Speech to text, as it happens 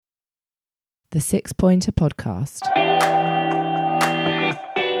The Six Pointer Podcast.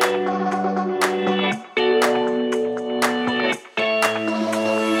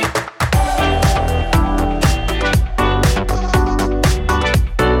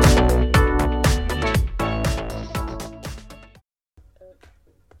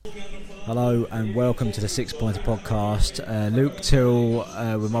 Hello and welcome to the Six Pointer Podcast. Luke Till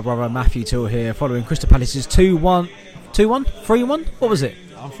with my brother Matthew Till here, following Crystal Palace's 2-1, 3-1? What was it?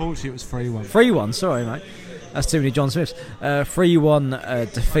 Unfortunately, it was 3-1. 3-1, sorry, mate. That's too many John Smiths.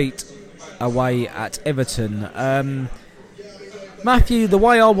 3-1 defeat away at Everton. Matthew, the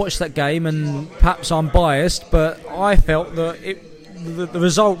way I watched that game, and perhaps I'm biased, but I felt that the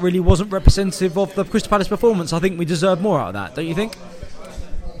result really wasn't representative of the Crystal Palace performance. I think we deserve more out of that, don't you think?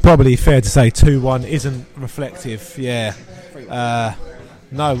 Probably fair to say 2-1 isn't reflective, yeah.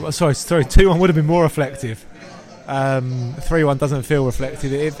 2-1 would have been more reflective. 3-1 doesn't feel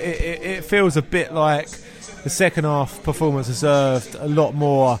reflective. It feels a bit like the second half performance deserved a lot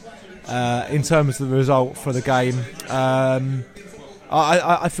more in terms of the result for the game.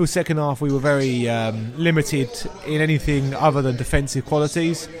 I feel second half we were very limited in anything other than defensive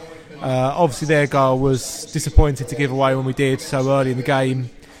qualities. Obviously their goal was disappointing to give away when we did so early in the game.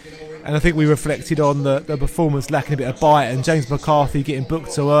 And I think we reflected on the performance lacking a bit of bite, and James McCarthy getting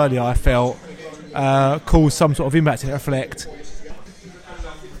booked so early, I felt, caused some sort of impact to reflect.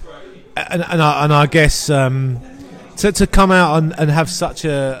 And I guess to come out and have such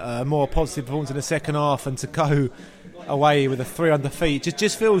a more positive performance in the second half and to go away with a 3-1 defeat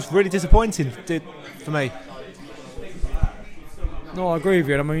just feels really disappointing for me. No, I agree with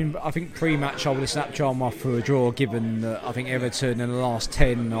you. I mean, I think pre-match I would have snapped Charm off for a draw, given that I think Everton in the last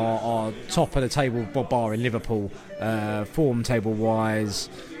 10 are top of the table, bar in Liverpool, form table-wise.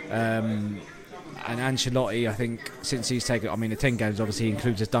 And Ancelotti, I think, since he's taken... I mean, the 10 games obviously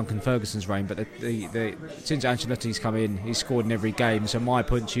includes Duncan Ferguson's reign, but since Ancelotti's come in, he's scored in every game. So my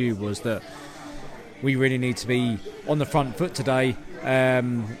point to you was that we really need to be on the front foot today.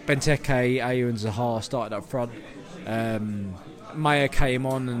 Benteke, Ayew and Zaha started up front. Maya came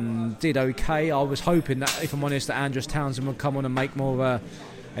on and did okay. I was hoping that, if I'm honest, that Andros Townsend would come on and make more of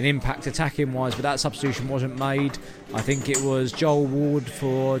an impact attacking wise, but that substitution wasn't made. I think it was Joel Ward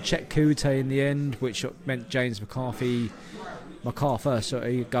for Chet Kute in the end, which meant James McCarthy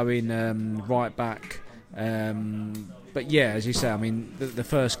going right back. But yeah, as you say, I mean, the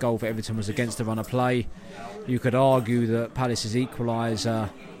first goal for Everton was against the run of play. You could argue that Palace's equaliser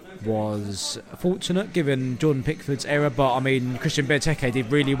was fortunate given Jordan Pickford's error, but I mean, Christian Benteke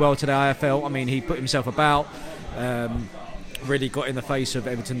did really well today, I felt. I mean, he put himself about, really got in the face of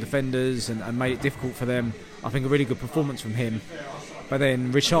Everton defenders and made it difficult for them. I think a really good performance from him. But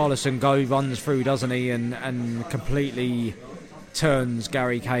then Richarlison runs through, doesn't he, and completely turns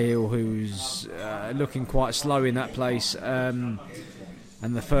Gary Cahill, who's looking quite slow in that place, and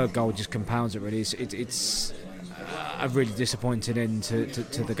the third goal just compounds it, really. It's a really disappointing end to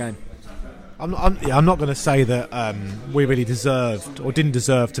the game. I'm not going to say that we really deserved or didn't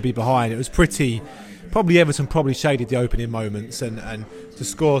deserve to be behind. It was probably Everton shaded the opening moments, and to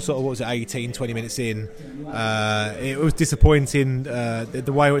score sort of, what was it, 18, 20 minutes in, it was disappointing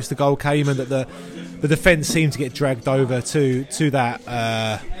the way in which the goal came, and that the defence seemed to get dragged over to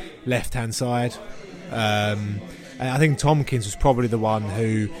that left-hand side. And I think Tompkins was probably the one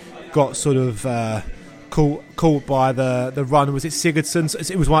who got sort of caught by the run. Was it Sigurdsson?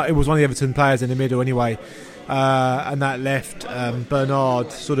 It was one of the Everton players in the middle anyway, and that left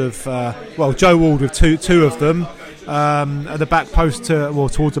Bernard sort of Joe Ward with two of them at the back post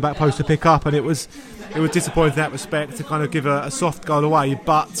towards the back post to pick up, and it was disappointing in that respect to kind of give a soft goal away,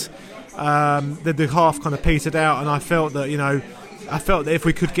 but the half kind of petered out, and I felt that if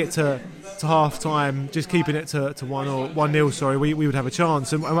we could get to half time, just keeping it to 1-0, we would have a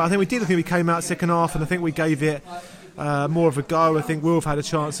chance, and I think we did. I think we came out second half, and I think we gave it more of a go. I think Wolf had a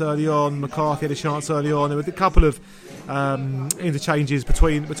chance early on, McCarthy had a chance early on. There were a couple of interchanges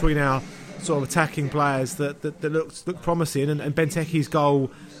between our sort of attacking players that looked promising, and Benteke's goal,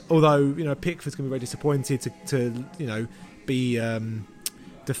 although Pickford's going to be very disappointed to be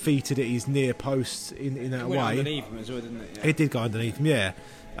defeated at his near post in that way. Underneath him as well, didn't it? Yeah. It did go underneath him, yeah.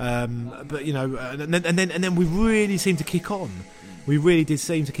 But and then we really seemed to kick on. We really did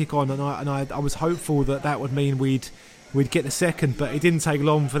seem to kick on, and I was hopeful that would mean we'd get the second, but it didn't take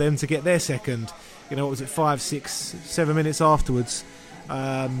long for them to get their second. What was it, 5, 6, 7 minutes afterwards?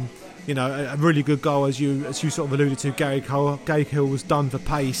 A really good goal, as you sort of alluded to. Gary Cahill was done for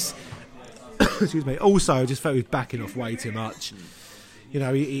pace. Excuse me. Also, I just felt he was backing off way too much.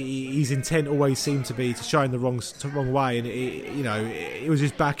 his intent always seemed to be to show him the wrong way, and it was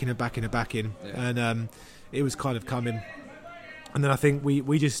just backing, and it was kind of coming. And then I think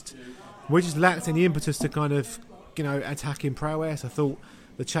we just lacked any impetus to kind of attacking prowess. I thought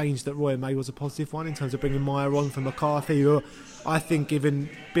the change that Roy made was a positive one in terms of bringing Meyer on from McCarthy, who I think, given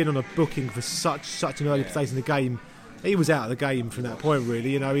been on a booking for such an early stage in the game, he was out of the game from that point,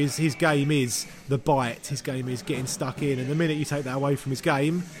 really. His game is the bite. His game is getting stuck in, and the minute you take that away from his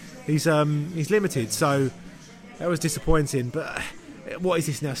game, he's limited. So that was disappointing. But what is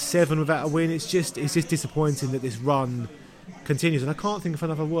this now? 7 without a win. It's just disappointing that this run continues, and I can't think of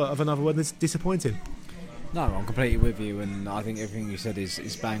another word that's disappointing. No, I'm completely with you, and I think everything you said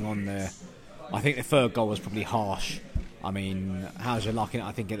is bang on there. I think the third goal was probably harsh. I mean, how's your luck in it?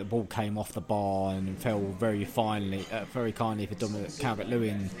 I think the ball came off the bar and fell very kindly for Dominic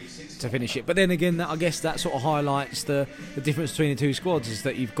Calvert-Lewin to finish it. But then again, I guess that sort of highlights the difference between the two squads, is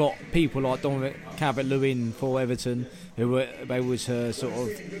that you've got people like Dominic Calvert-Lewin for Everton who were able to sort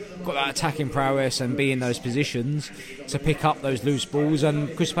of got that attacking prowess and be in those positions to pick up those loose balls,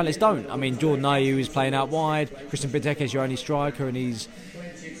 and Crystal Palace don't. I mean, Jordan Ayew is playing out wide. Christian Benteke is your only striker, and he's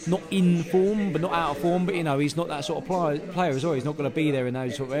not in form, but not out of form. But he's not that sort of player as well. He's not going to be there in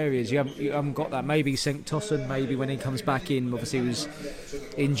those sort of areas. You haven't got that. Maybe St. Tosson, maybe when he comes back in. Obviously, he was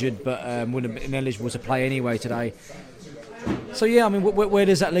injured, but wouldn't have been eligible to play anyway today. So yeah, I mean, where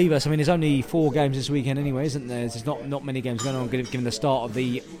does that leave us? I mean, there's only 4 games this weekend anyway, isn't there? There's not many games going on, given the start of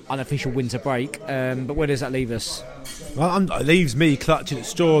the unofficial winter break. But where does that leave us? Well, it leaves me clutching at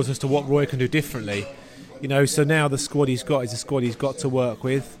straws as to what Roy can do differently. So now the squad he's got is the squad he's got to work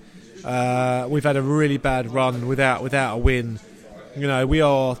with. We've had a really bad run without a win. We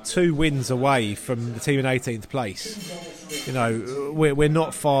are 2 wins away from the team in 18th place. We're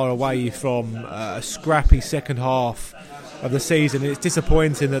not far away from a scrappy second half of the season. It's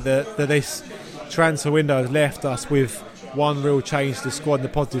disappointing that this transfer window has left us with one real change to the squad in the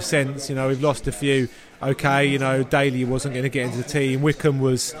positive sense. We've lost a few. Okay, Daly wasn't going to get into the team. Wickham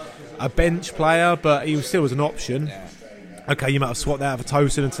was a bench player, but he still was an option. Okay, you might have swapped that out for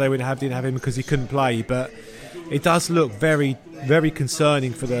Tosin, and today we didn't have him because he couldn't play. But it does look very, very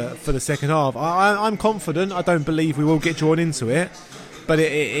concerning for the second half. I'm confident. I don't believe we will get drawn into it, but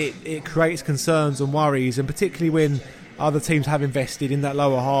it creates concerns and worries, and particularly when other teams have invested in that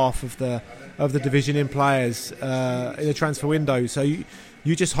lower half of the division in players in the transfer window. So you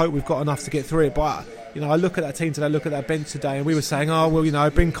just hope we've got enough to get through it. But I look at that team today, look at that bench today, and we were saying,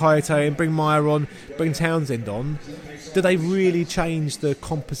 bring Kayate in, bring Meyer on, bring Townsend on. Do they really change the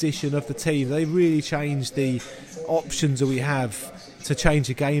composition of the team? Do they really change the options that we have to change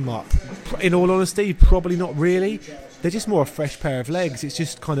the game up? In all honesty, probably not really. They're just more a fresh pair of legs. It's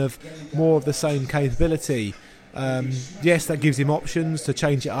just kind of more of the same capability. Yes, that gives him options to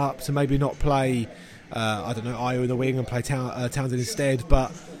change it up, to maybe not play, Ayew in the wing and play Townsend instead,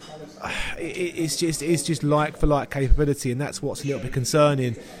 but it's just like for like capability, and that's what's a little bit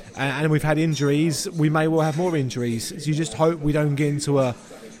concerning. And we've had injuries. We may well have more injuries. So you just hope we don't get into a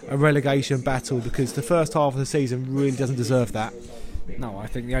relegation battle, because the first half of the season really doesn't deserve that. No, I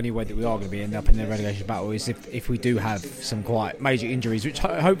think the only way that we are going to be end up in the relegation battle is if we do have some quite major injuries, which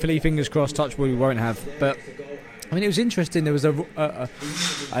hopefully, fingers crossed, touch wood, we won't have. But I mean, it was interesting. There was a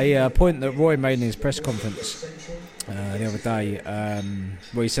point that Roy made in his press conference the other day,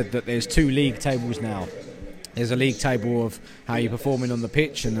 where he said that there's 2 league tables now. There's a league table of how you're performing on the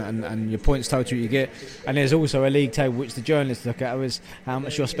pitch and your points total you get, and there's also a league table which the journalists look at as how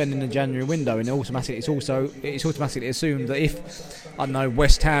much you're spending in the January window, and it's automatically assumed that if, I don't know,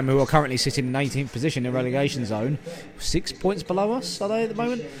 West Ham, who are currently sitting in 18th position in the relegation zone, 6 points below us, are they at the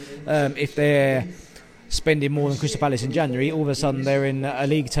moment? If they're spending more than Crystal Palace in January, all of a sudden they're in a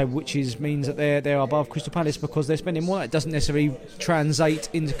league table which means that they're above Crystal Palace because they're spending more. It doesn't necessarily translate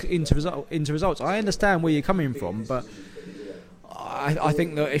into results. I understand where you're coming from, but I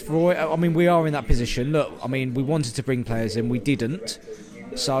think that if Roy, we are in that position. Look, we wanted to bring players in, we didn't.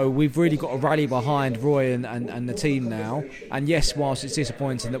 So we've really got to rally behind Roy and the team now. And yes, whilst it's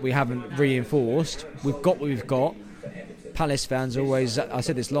disappointing that we haven't reinforced, we've got what we've got. Palace fans are always, I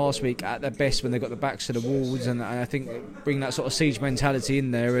said this last week, at their best when they've got their backs to the walls, and I think bring that sort of siege mentality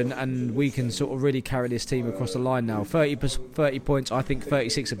in there, and we can sort of really carry this team across the line now. 30 points, I think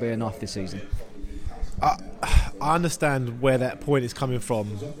 36 will be enough this season. I understand where that point is coming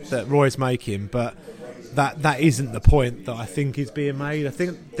from that Roy's making, but that isn't the point that I think is being made. I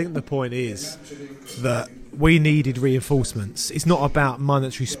think the point is that we needed reinforcements. It's not about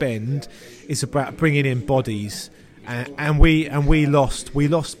monetary spend, it's about bringing in bodies. and we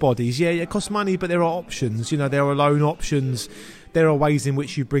lost bodies. Yeah, it costs money, but there are options. There are loan options. There are ways in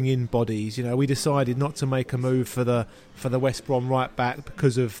which you bring in bodies. We decided not to make a move for the West Brom right back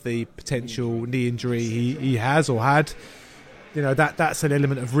because of the potential knee injury he has or had. That's an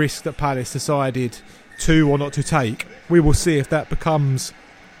element of risk that Palace decided to or not to take. We will see if that becomes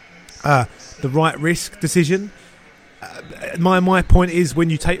the right risk decision. My point is, when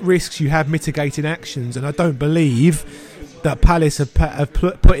you take risks, you have mitigating actions, and I don't believe that Palace have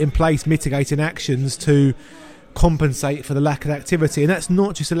put in place mitigating actions to compensate for the lack of activity. And that's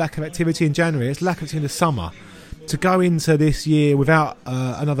not just a lack of activity in January, it's lack of activity in the summer. To go into this year without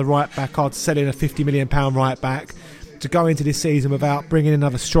another right back, I'd sell in a £50 million right back. To go into this season without bringing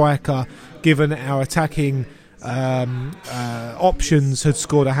another striker, given our attacking options had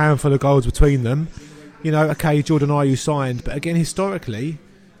scored a handful of goals between them. Okay, Jordan Ayew signed, but again, historically,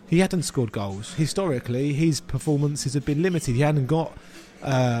 he hadn't scored goals. Historically, his performances have been limited. He hadn't got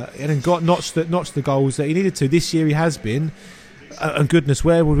notched the goals that he needed to. This year, he has been. And goodness,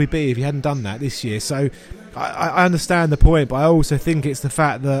 where would we be if he hadn't done that this year? So, I understand the point, but I also think it's the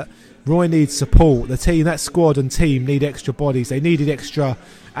fact that Roy needs support. The team, that squad and team, need extra bodies. They needed extra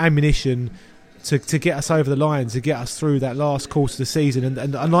ammunition to get us over the line, to get us through that last course of the season.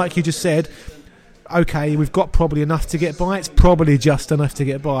 And like you just said, okay, we've got probably enough to get by. It's probably just enough to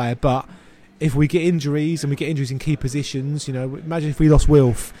get by. But if we get injuries, and we get injuries in key positions, imagine if we lost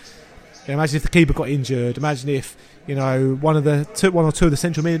Wilf. Imagine if the keeper got injured. Imagine if one or two of the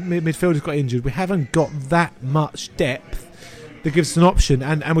central midfielders got injured. We haven't got that much depth that gives us an option,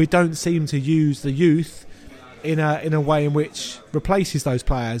 and we don't seem to use the youth in a way in which replaces those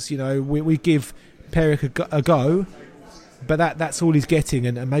players. We give Peric a go, but that's all he's getting,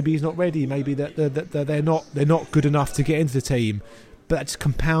 and maybe he's not ready. Maybe that they're not good enough to get into the team. But that just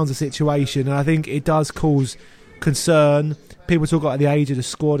compounds the situation, and I think it does cause concern. People talk about the age of the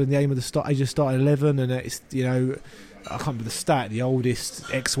squad and the aim of the age of starting 11, and it's I can't remember the stat. The oldest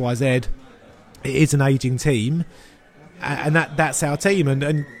XYZ. It is an ageing team. And that's our team,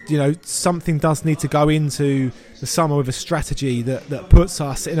 and something does need to go into the summer with a strategy that puts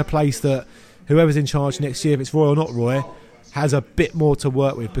us in a place that whoever's in charge next year, if it's Roy or not Roy, has a bit more to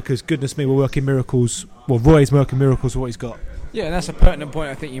work with, because goodness me, we're working miracles. Well, Roy's working miracles with what he's got. Yeah, and that's a pertinent point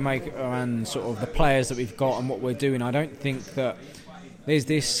I think you make around sort of the players that we've got and what we're doing. I don't think that there's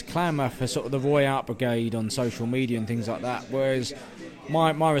this clamour for sort of the Roy out brigade on social media and things like that, whereas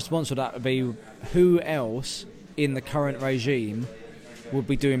my response to that would be, who else in the current regime would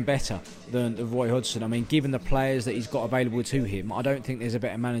be doing better than Roy Hodgson? I mean, given the players that he's got available to him, I don't think there's a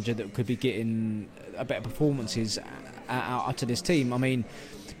better manager that could be getting better performances out to this team. I mean,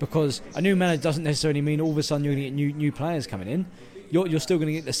 because a new manager doesn't necessarily mean all of a sudden you're going to get new players coming in. You're still going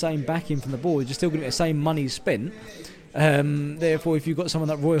to get the same backing from the board. You're still going to get the same money spent. Therefore, if you've got someone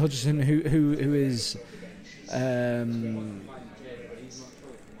like Roy Hodgson who is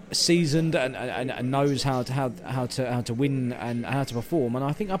seasoned and knows how to win and how to perform, and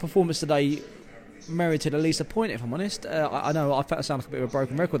I think our performance today merited at least a point, if I'm honest. I know I sound like a bit of a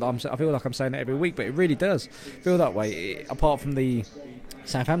broken record. I feel like I'm saying it every week, but it really does feel that way. Apart from the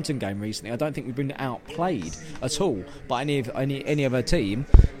Southampton game recently, I don't think we've been outplayed at all by any other team,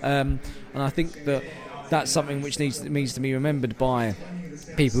 and I think that's something which needs to be remembered by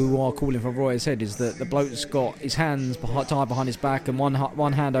people who are calling for Roy's head, is that the bloke's got his hands tied behind his back and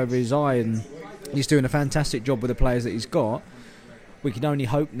one hand over his eye, and he's doing a fantastic job with the players that he's got. We can only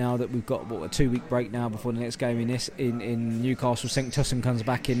hope now that we've got a 2-week break now before the next game in Newcastle. St Tusson comes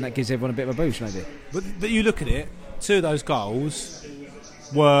back in, that gives everyone a bit of a boost, maybe. But you look at it, two of those goals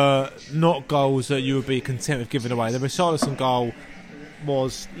were not goals that you would be content with giving away. The Richarlison goal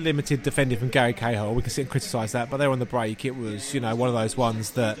was limited defending from Gary Cahill. We can sit and criticise that, but there on the break, it was one of those ones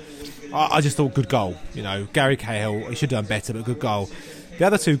that I just thought good goal. Gary Cahill, he should have done better, but good goal. The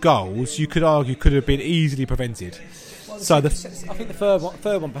other two goals, you could argue, could have been easily prevented. So I think the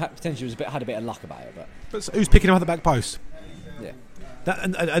third one perhaps potentially had a bit of luck about it, but who's picking him up at the back post? Yeah.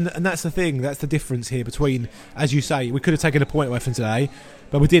 And that's the thing. That's the difference here between, as you say, we could have taken a point away from today,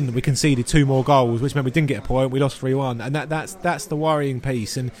 but we didn't. We conceded 2 more goals, which meant we didn't get a point. We lost 3-1, and that's the worrying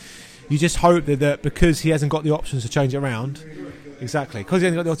piece. And you just hope that because he hasn't got the options to change it around, exactly, because he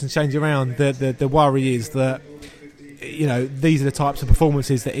hasn't got the options to change it around, the worry is that these are the types of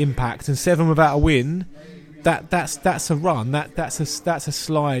performances that impact. And 7 without a win, that's a run. That's a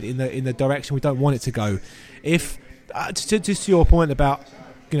slide in the direction we don't want it to go. If just to your point about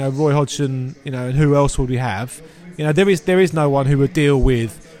Roy Hodgson, and who else would we have? There is no one who would deal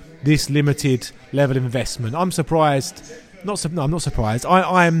with this limited level of investment. I'm surprised. I'm not surprised.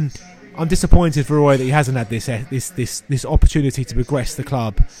 I'm I'm disappointed for Roy that he hasn't had this opportunity to progress the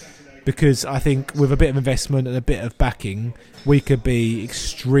club, because I think with a bit of investment and a bit of backing, we could be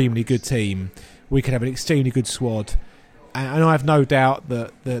extremely good team. We could have an extremely good squad, and I have no doubt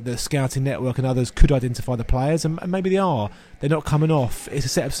that the scouting network and others could identify the players, and maybe they are. They're not coming off. It's a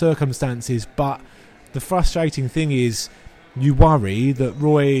set of circumstances, but the frustrating thing is you worry that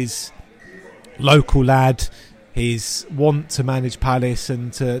Roy's local lad, his want to manage Palace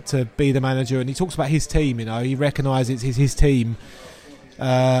and to be the manager, and he talks about his team, he recognises it's his team,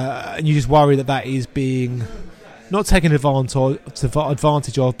 and you just worry that is being not taken advantage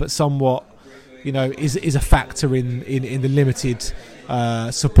of, but somewhat is a factor in the limited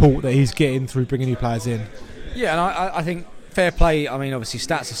support that he's getting through bringing new players in. Yeah, and I think fair play. I mean, obviously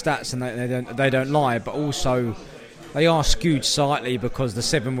stats are stats, and they don't lie, but also they are skewed slightly because the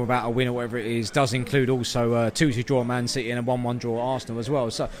 7 without a win or whatever it is does include also 2-2 draw Man City and a 1-1 draw Arsenal as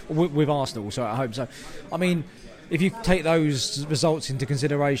well. So with Arsenal, so at home. So I mean, if you take those results into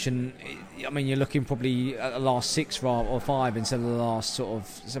consideration, I mean, you're looking probably at the last 6 or 5 instead of the last sort of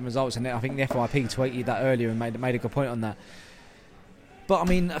 7 results. And I think the FYP tweeted that earlier and made a good point on that. But I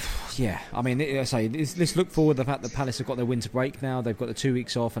mean, yeah, I mean, let's look forward to the fact that Palace have got their winter break now. They've got the 2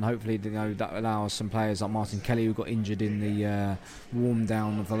 weeks off, and hopefully, that allows some players like Martin Kelly, who got injured in the warm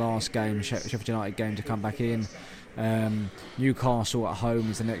down of the last game, Sheffield United game, to come back in. Newcastle at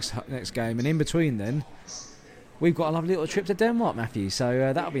home is the next game, and in between then, we've got a lovely little trip to Denmark, Matthew.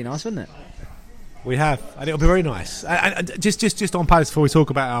 So that'll be nice, wouldn't it? We have, and it'll be very nice. And just on Palace before we talk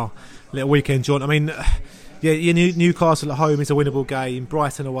about our little weekend jaunt. I mean, yeah, Newcastle at home is a winnable game.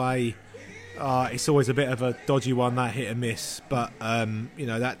 Brighton away, it's always a bit of a dodgy one, that hit and miss. But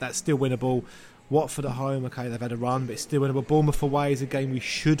that's still winnable. Watford at home, okay, they've had a run, but it's still winnable. Bournemouth away is a game we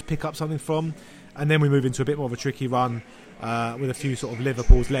should pick up something from, and then we move into a bit more of a tricky run with a few sort of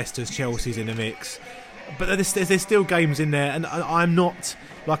Liverpool's, Leicester's, Chelsea's in the mix. But there's still games in there, and I'm not,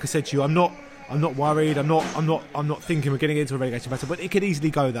 like I said to you, I'm not worried. I'm not thinking we're getting into a relegation battle, but it could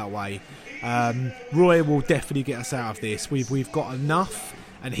easily go that way. Roy will definitely get us out of this. We've got enough,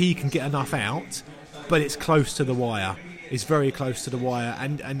 and he can get enough out, but it's close to the wire. It's very close to the wire,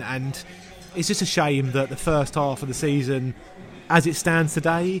 and it's just a shame that the first half of the season, as it stands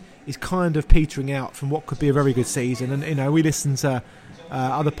today, is kind of petering out from what could be a very good season. And we listen to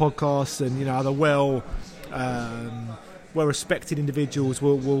other podcasts, and other well-respected individuals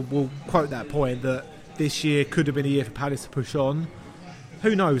will quote that point that this year could have been a year for Palace to push on.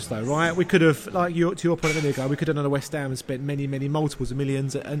 Who knows though, right? We could have, like to your point a minute ago, we could have done a West Ham and spent many multiples of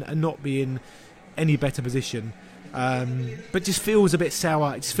millions and not be in any better position. But just feels a bit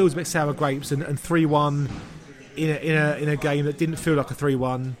sour. It just feels a bit sour grapes, and 3-1 in a game that didn't feel like a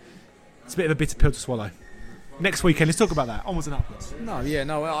 3-1. It's a bit of a bitter pill to swallow. Next weekend, let's talk about that. Onwards and upwards.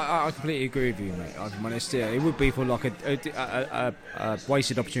 I completely agree with you, mate. I'm honest. Yeah, it would be for like a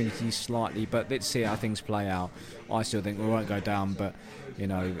wasted opportunity slightly, but let's see how things play out. I still think we won't go down, but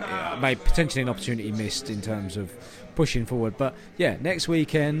maybe potentially an opportunity missed in terms of pushing forward. But yeah, next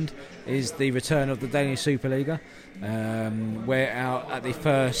weekend is the return of the Danish Superliga. We're out at the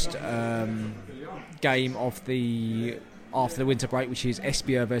first game of after the winter break, which is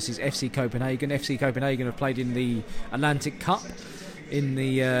Esbjerg versus FC Copenhagen. FC Copenhagen have played in the Atlantic Cup in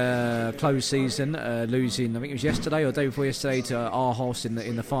the closed season, losing, I think it was yesterday or day before yesterday, to Aarhus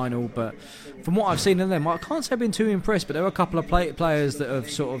in the final. But from what I've seen of them, I can't say I've been too impressed, but there were a couple of players that have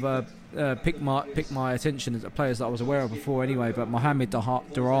sort of picked my attention, as players that I was aware of before anyway. But Mohamed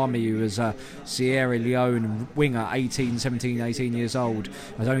Darami, who was a Sierra Leone winger, 17, 18 years old,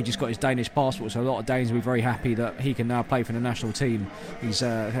 has only just got his Danish passport, so a lot of Danes will be very happy that he can now play for the national team. He's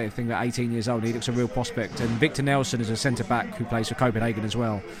I think about 18 years old, and he looks a real prospect. And Victor Nelson is a centre-back who plays for Copenhagen as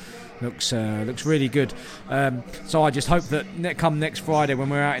well. Looks really good. So I just hope that come next Friday when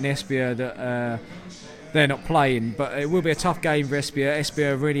we're out in Esbjerg that they're not playing, but it will be a tough game for Esbjerg.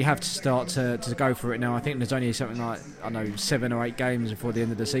 Esbjerg really have to start to go for it now. I think there's only something like 7 or 8 games before the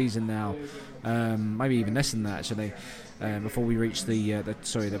end of the season now, maybe even less than that actually, before we reach the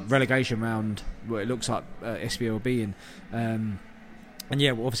relegation round, where it looks like Esbjerg will be in. And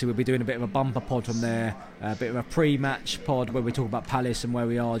yeah, obviously we'll be doing a bit of a bumper pod from there, a bit of a pre-match pod where we talk about Palace and where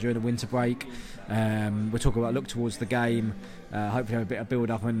we are during the winter break. We'll talk about look towards the game, hopefully have a bit of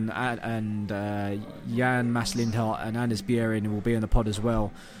build-up, and Jan Maslindhart and Anders Bjerring will be on the pod as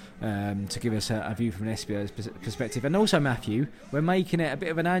well, to give us a view from an Esbjerg's perspective. And also, Matthew, we're making it a bit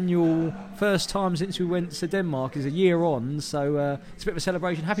of an annual, first time since we went to Denmark, is a year on, so it's a bit of a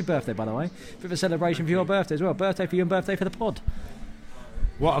celebration. Happy birthday, by the way. A bit of a celebration for your birthday as well. Birthday for you and birthday for the pod.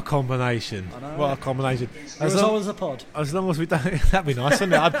 What a combination! I know. What a combination! As long as a pod. As long as we don't, that'd be nice,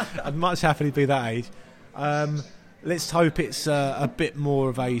 wouldn't it? I'd much happily be that age. Let's hope it's a bit more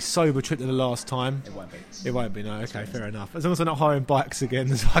of a sober trip than the last time. It won't be. It won't be, no. Okay, fair enough. As long as we're not hiring bikes again,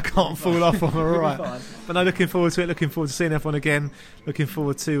 so I can't fall off on all right. But no, looking forward to it. Looking forward to seeing everyone again. Looking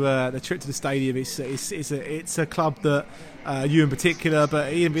forward to the trip to the stadium. It's a club that you in particular,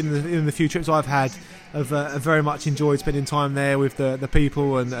 but even in the few trips I've had, have very much enjoyed spending time there with the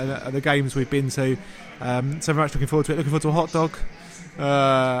people and the games we've been to. So very much looking forward to it. Looking forward to a hot dog.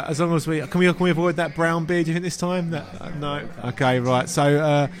 As long as we can we avoid that brown beer, do you think, this time? No. Okay, right.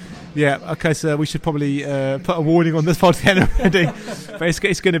 So okay. So we should probably put a warning on this podcast already. But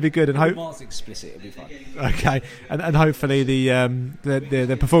it's going to be good, and hope It's explicit. It'll be fun. Okay, and hopefully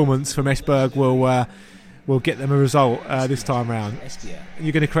the performance from Esbjerg will get them a result this time round. Esbjerg.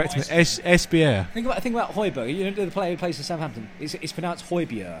 You're going to correct me. Esbjerg. Think about Højbjerg. You know the player who plays for Southampton. It's pronounced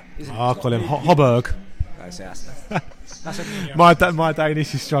Højbjerg. I'll call him Hoberg. My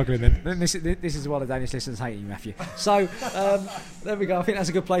Danish is struggling then. This is why the Danish listeners hate you, Matthew. So there we go. I think that's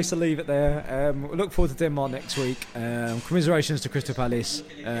a good place to leave it there. We'll look forward to Denmark next week. Commiserations to Crystal Palace.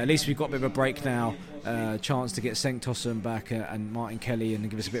 At least we've got a bit of a break now. Chance to get Sanktossen back and Martin Kelly and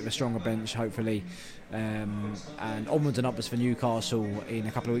give us a bit of a stronger bench, hopefully. And onwards and upwards for Newcastle in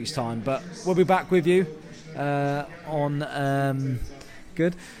a couple of weeks' time. But we'll be back with you on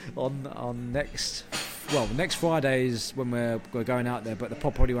next Friday is when we're going out there, but the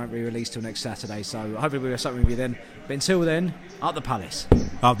pod probably won't be released till next Saturday, so hopefully we'll have something with you then. But until then, up the Palace.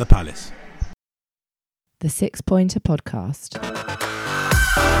 Up the Palace. The 6 Pointer Podcast.